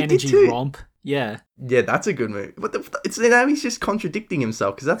high energy romp. Yeah, that's a good movie. But now he's just contradicting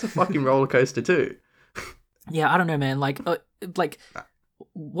himself, because that's a fucking roller coaster too. Yeah, I don't know, man. Like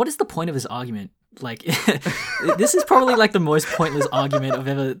what is the point of his argument? Like, this is probably like the most pointless argument I've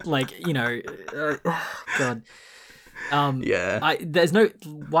ever God. Yeah. There's no,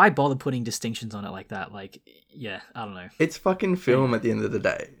 why bother putting distinctions on it like that? Like, yeah, I don't know. It's fucking film at the end of the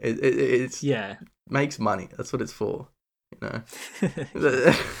day. It's makes money. That's what it's for,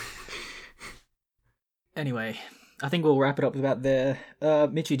 Anyway, I think we'll wrap it up about there.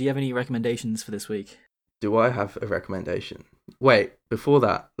 Mitchie, do you have any recommendations for this week? Do I have a recommendation? Wait, before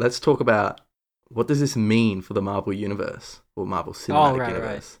that, let's talk about what does this mean for the Marvel Universe or Marvel Cinematic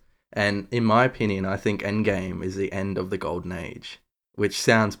Universe? Right. And in my opinion, I think Endgame is the end of the Golden Age, which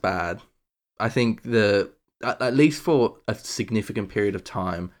sounds bad. I think at least for a significant period of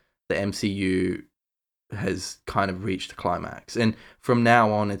time, the MCU has kind of reached the climax. And from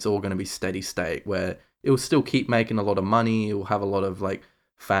now on, it's all going to be steady state, where it will still keep making a lot of money. It will have a lot of like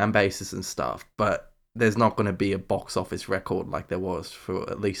fan bases and stuff, but there's not going to be a box office record like there was for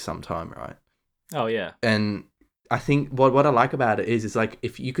at least some time, right? Oh, yeah. And I think what I like about it is like,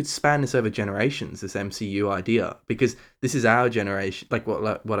 if you could span this over generations, this MCU idea, because this is our generation, like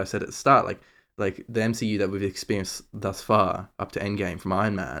what I said at the start, like the MCU that we've experienced thus far up to Endgame from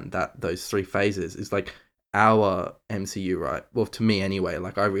Iron Man, that those three phases is like our MCU, right? Well, to me anyway,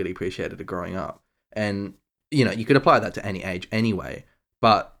 like I really appreciated it growing up. And, you could apply that to any age anyway,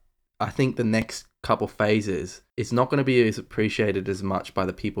 but I think the next couple phases, it's not going to be as appreciated as much by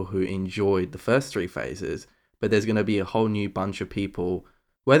the people who enjoyed the first 3 phases, but there's going to be a whole new bunch of people,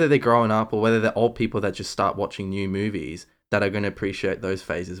 whether they're growing up or whether they're old people that just start watching new movies, that are going to appreciate those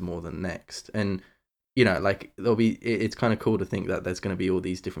phases more than next. And, you know, like, it's kind of cool to think that there's going to be all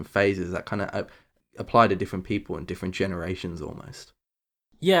these different phases that kind of apply to different people and different generations almost.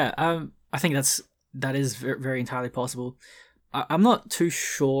 Yeah, I think that is very, very entirely possible. I'm not too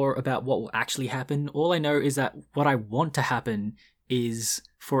sure about what will actually happen. All I know is that what I want to happen is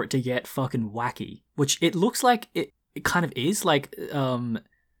for it to get fucking wacky, which it looks like it kind of is. Like,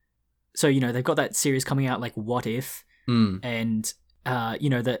 so, you know, they've got that series coming out, like, What If? And, you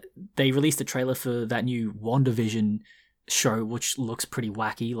know, that they released a trailer for that new WandaVision show, which looks pretty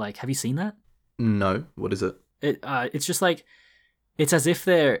wacky. Like, have you seen that? No. What is it? It's just like, it's as if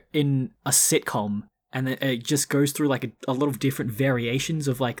they're in a sitcom, and it just goes through like a lot of different variations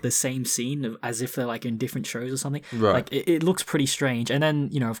of like the same scene, as if they're like in different shows or something. Right. Like it looks pretty strange. And then,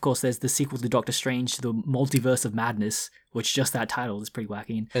 you know, of course, there's the sequel to Doctor Strange, The Multiverse of Madness, which just that title is pretty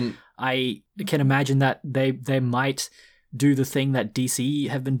wacky. And I can imagine that they might do the thing that DC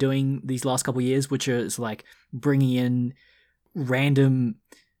have been doing these last couple of years, which is like bringing in random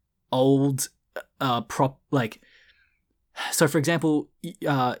old so, for example, you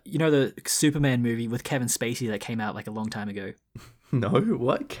know the Superman movie with Kevin Spacey that came out like a long time ago? No,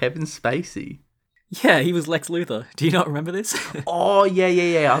 what? Kevin Spacey? Yeah, he was Lex Luthor. Do you not remember this? Oh,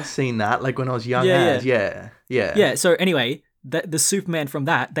 yeah. I've seen that, like when I was young. Yeah. So anyway, the Superman from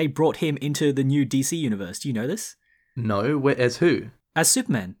that, they brought him into the new DC universe. Do you know this? No, as who? As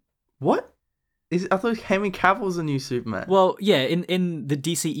Superman. What? I thought Henry Cavill's the new Superman. Well, yeah, in the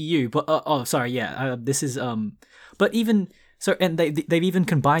DCEU, but this is but even so, and they've even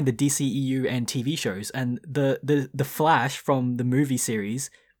combined the DCEU and TV shows, and the Flash from the movie series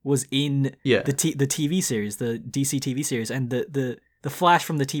was in the TV series, the DC TV series, and the Flash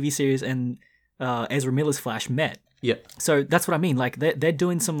from the TV series and Ezra Miller's Flash met. Yeah. So that's what I mean. Like they're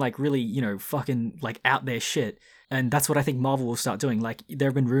doing some like really, you know, fucking like out there shit, and that's what I think Marvel will start doing. Like there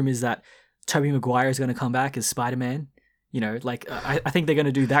have been rumors that Tobey Maguire is going to come back as Spider-Man. You know, like, I think they're going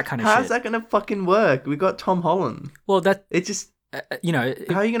to do that kind of shit. How's that going to fucking work? We got Tom Holland. Well, It just... you know...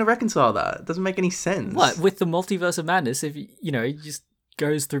 How are you going to reconcile that? It doesn't make any sense. What? With the Multiverse of Madness, if, you know, he just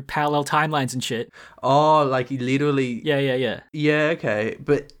goes through parallel timelines and shit. Oh, like he literally... Yeah. Yeah, okay.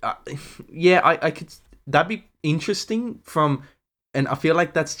 But, I could... That'd be interesting from... And I feel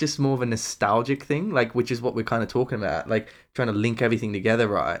like that's just more of a nostalgic thing, like, which is what we're kind of talking about. Like, trying to link everything together,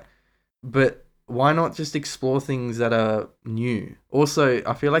 right? But... why not just explore things that are new? Also,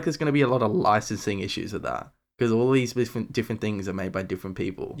 I feel like there's going to be a lot of licensing issues with that, because all these different things are made by different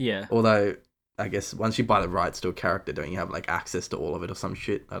people. Yeah. Although, I guess once you buy the rights to a character, don't you have like access to all of it or some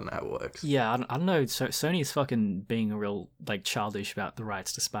shit? I don't know how it works. Yeah, I don't know. So Sony's fucking being a real like childish about the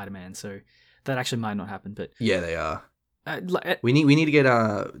rights to Spider-Man, so that actually might not happen. But yeah, they are. We need to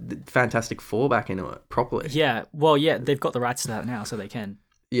get Fantastic Four back into it properly. Yeah. Well, yeah, they've got the rights to that now, so they can.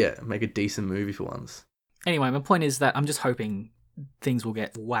 Yeah, make a decent movie for once. Anyway, my point is that I'm just hoping things will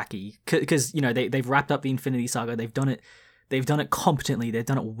get wacky, because you know they've wrapped up the Infinity Saga. They've done it competently. They've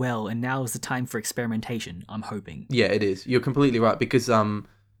done it well, and now is the time for experimentation. I'm hoping. Yeah, it is. You're completely right, because the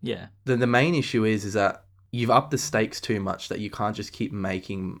main issue is that you've upped the stakes too much, that you can't just keep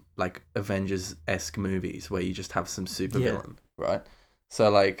making like Avengers-esque movies where you just have some supervillain, right? So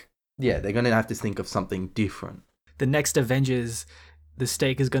like, yeah, they're gonna have to think of something different. The next Avengers. The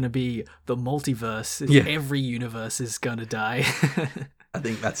stake is going to be the multiverse. Yeah. Every universe is going to die. I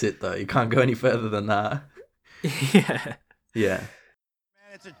think that's it, though. You can't go any further than that. Yeah. Yeah.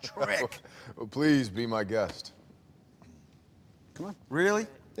 Man, it's a trick. Well, please be my guest. Come on. Really?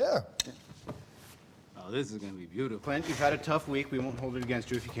 Yeah. Oh, this is going to be beautiful. Clint, you've had a tough week. We won't hold it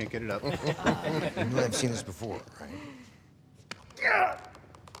against you if you can't get it up. You know I've seen this before, right? Yeah.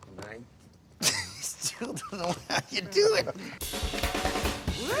 Right. Still don't know how you do it.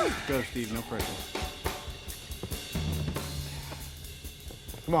 Go, Steve. No pressure.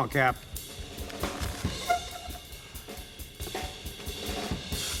 Come on, Cap.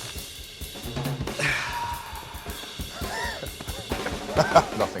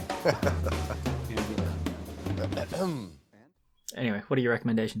 Nothing. Anyway, what are your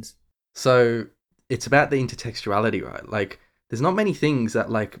recommendations? So it's about the intertextuality, right? Like, there's not many things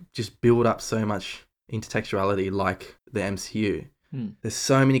that like just build up so much intertextuality like the MCU. There's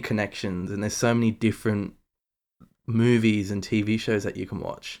so many connections, and there's so many different movies and TV shows that you can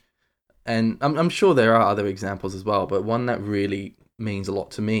watch. And I'm sure there are other examples as well, but one that really means a lot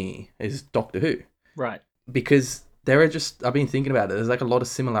to me is Doctor Who. Right. Because there are just, I've been thinking about it, there's like a lot of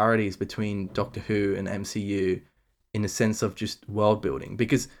similarities between Doctor Who and MCU in the sense of just world building,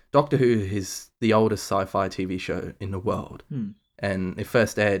 because Doctor Who is the oldest sci-fi TV show in the world, and it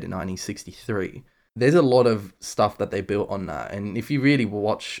first aired in 1963. There's a lot of stuff that they built on that, and if you really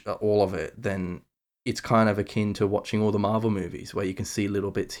watch all of it, then it's kind of akin to watching all the Marvel movies, where you can see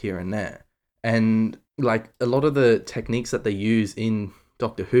little bits here and there. And like a lot of the techniques that they use in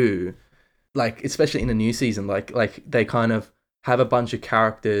Doctor Who, like especially in the new season, like they kind of have a bunch of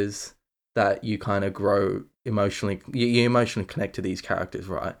characters that you kind of grow emotionally, you emotionally connect to these characters,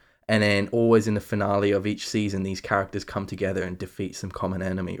 right? And then always in the finale of each season, these characters come together and defeat some common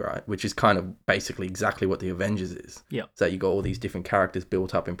enemy, right? Which is kind of basically exactly what the Avengers is. Yeah. So you got all these different characters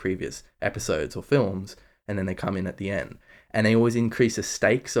built up in previous episodes or films, and then they come in at the end. And they always increase the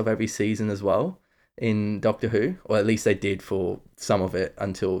stakes of every season as well in Doctor Who, or at least they did for some of it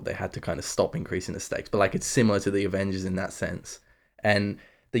until they had to kind of stop increasing the stakes. But like it's similar to the Avengers in that sense. And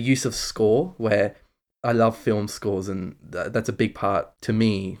the use of score, where I love film scores, and that's a big part to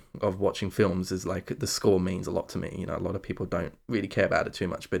me of watching films, is like the score means a lot to me. You know, a lot of people don't really care about it too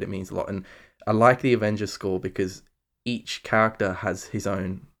much, but it means a lot. And I like the Avengers score because each character has his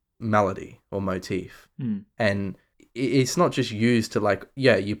own melody or motif. And it's not just used to like,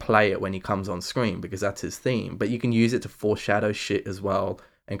 yeah, you play it when he comes on screen because that's his theme, but you can use it to foreshadow shit as well,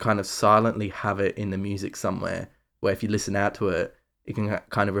 and kind of silently have it in the music somewhere where if you listen out to it, it can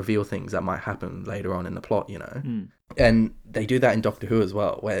kind of reveal things that might happen later on in the plot, you know? And they do that in Doctor Who as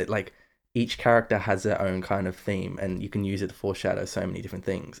well, where like each character has their own kind of theme and you can use it to foreshadow so many different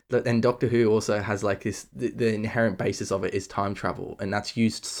things. And Doctor Who also has like this, the inherent basis of it is time travel, and that's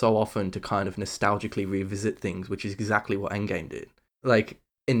used so often to kind of nostalgically revisit things, which is exactly what Endgame did. Like,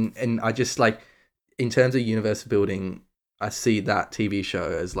 and I just like, in terms of universe building, I see that TV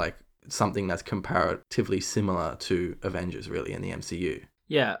show as like something that's comparatively similar to Avengers really in the MCU.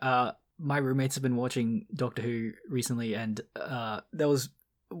 Yeah, my roommates have been watching Doctor Who recently, and there was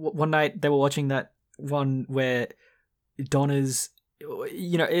one night they were watching that one where Donna's,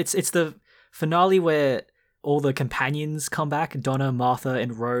 you know, it's the finale where all the companions come back, Donna, Martha,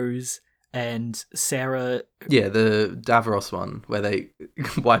 and Rose, and Sarah. Yeah, the Davros one where they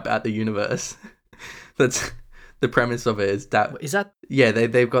wipe out the universe. That's the premise of it. Is that? Yeah,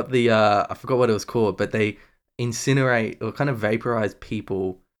 they've got the I forgot what it was called, but they incinerate or kind of vaporize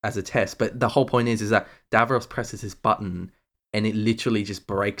people as a test. But the whole point is that Davros presses his button and it literally just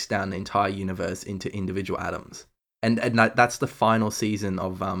breaks down the entire universe into individual atoms. And that's the final season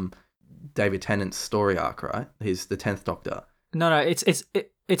of David Tennant's story arc, right? He's the 10th Doctor. No,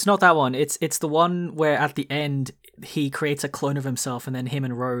 it's not that one. It's the one where at the end he creates a clone of himself, and then him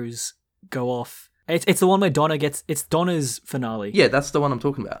and Rose go off. It's the one where Donna gets. It's Donna's finale. Yeah, that's the one I'm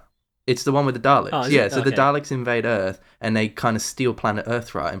talking about. It's the one with the Daleks. Oh, yeah, so okay. the Daleks invade Earth and they kind of steal planet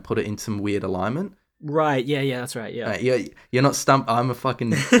Earth, right, and put it in some weird alignment. Right. Yeah. That's right. Yeah. You're not stumped. I'm a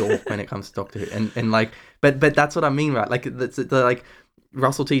fucking dork when it comes to Doctor Who, and like, but that's what I mean, right? Like the like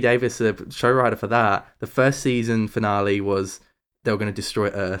Russell T Davies, the show writer for that. The first season finale was they were going to destroy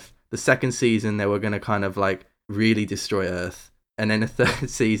Earth. The second season they were going to kind of like really destroy Earth, and then the third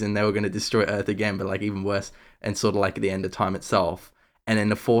season they were going to destroy Earth again, but like even worse, and sort of like the end of time itself. And then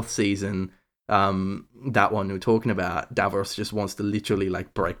the fourth season, that one we were talking about, Davros just wants to literally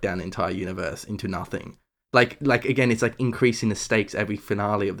like break down the entire universe into nothing. Like again, it's like increasing the stakes every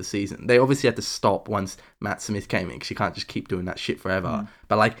finale of the season. They obviously had to stop once Matt Smith came in because you can't just keep doing that shit forever.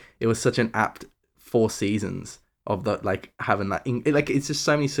 But like, it was such an apt 4 seasons of the like having that. Like, it's just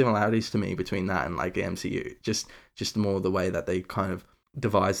so many similarities to me between that and like the MCU. Just more the way that they kind of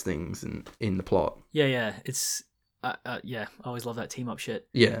devise things in the plot. Yeah. It's yeah. I always love that team up shit.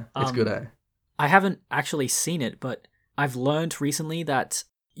 Yeah, it's good. I haven't actually seen it, but I've learned recently that,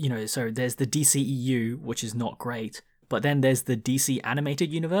 you know, so there's the DCEU, which is not great, but then there's the DC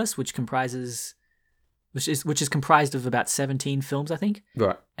animated universe, which is comprised of about 17 films, I think.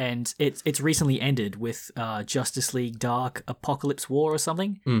 Right. And it's recently ended with Justice League Dark Apocalypse War or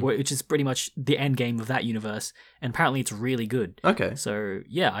something, which is pretty much the end game of that universe. And apparently it's really good. Okay. So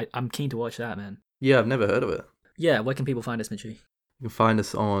yeah, I'm keen to watch that, man. Yeah, I've never heard of it. Yeah, where can people find us, Mitchie? You can find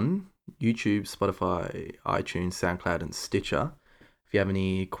us on YouTube, Spotify, iTunes, SoundCloud, and Stitcher. If you have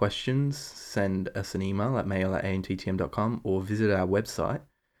any questions, send us an email at mail@anttm.com or visit our website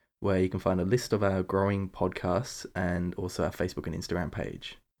where you can find a list of our growing podcasts and also our Facebook and Instagram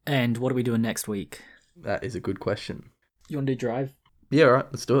page. And what are we doing next week? That is a good question. You want to do Drive? Yeah, all right,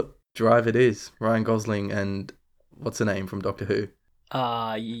 let's do it. Drive it is. Ryan Gosling and what's her name from Doctor Who?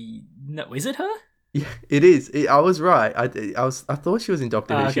 No, is it her? Yeah, it is. I was right. I thought she was in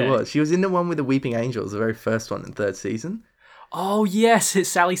Doctor Who. She okay. was. She was in the one with the Weeping Angels, the very first one in third season. Oh yes, it's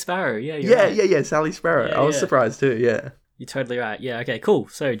Sally Sparrow. Yeah, you're right. Yeah. Sally Sparrow. Yeah, I was yeah. surprised too. Yeah. You're totally right. Yeah, okay, cool.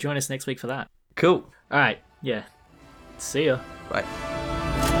 So join us next week for that. Cool. All right. Yeah. See ya. Bye.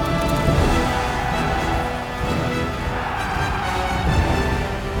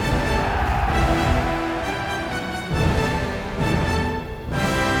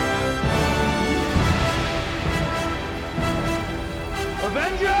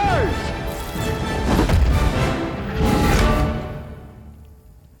 Avengers!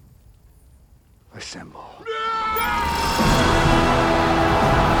 Assemble.